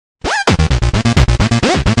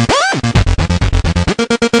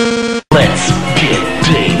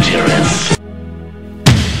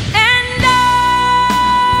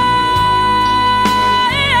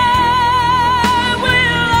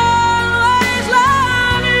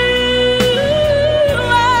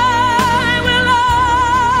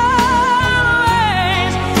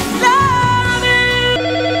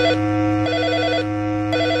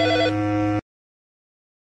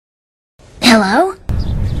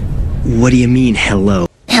What do you mean, hello?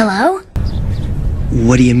 Hello?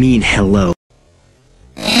 What do you mean, hello?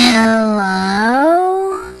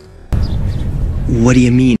 Hello? What do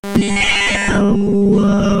you mean,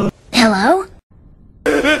 hello? Hello?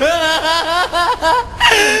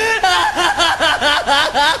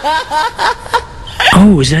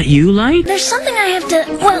 Oh, is that you, Light? There's something I have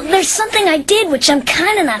to... Well, there's something I did which I'm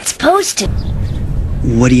kinda not supposed to.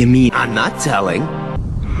 What do you mean? I'm not telling.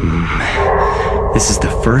 This is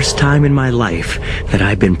the first time in my life that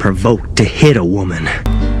I've been provoked to hit a woman.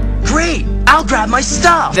 Great! I'll grab my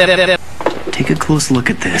stuff! Take a close look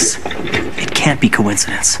at this. It can't be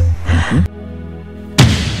coincidence.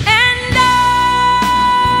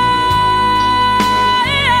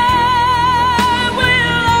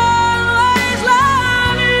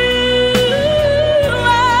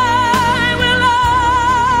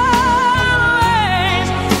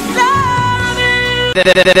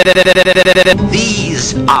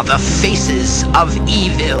 These are the faces of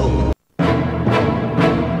evil.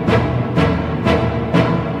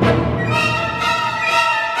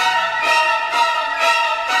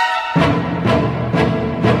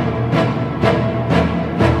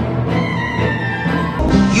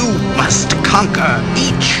 You must conquer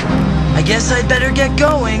each. I guess I'd better get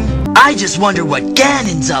going. I just wonder what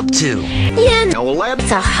Ganon's up to. Yeah,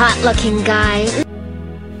 it's a hot-looking guy.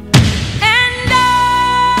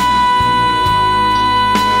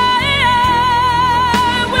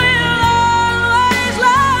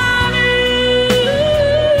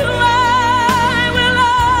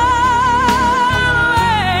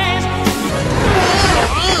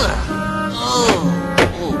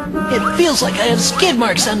 It feels like I have skid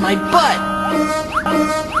marks on my butt.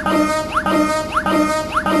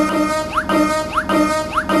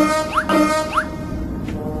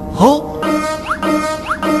 Oh?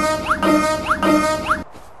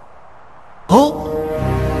 Oh?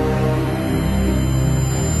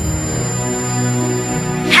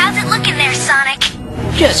 How's it looking there, Sonic?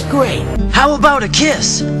 Just great. How about a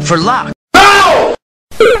kiss for luck?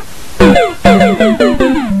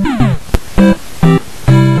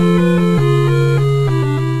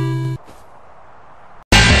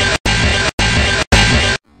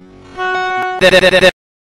 Get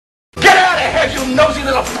out of here, you nosy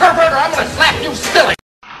little pervert, or I'm gonna slap you silly!